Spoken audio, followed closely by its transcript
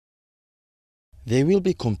They will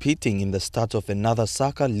be competing in the start of another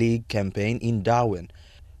soccer league campaign in Darwin.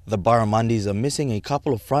 The Barramundis are missing a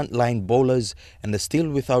couple of front-line bowlers and are still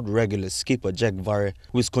without regular skipper Jack Vare,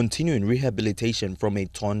 who is continuing rehabilitation from a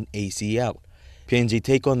torn ACL. PNG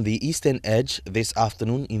take on the Eastern Edge this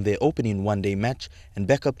afternoon in their opening one-day match and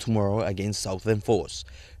back up tomorrow against Southern Force.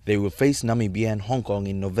 They will face Namibia and Hong Kong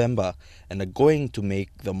in November and are going to make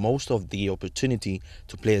the most of the opportunity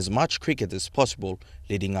to play as much cricket as possible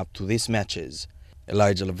leading up to these matches.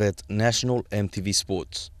 Elijah Levet, National EMTV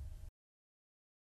Sports.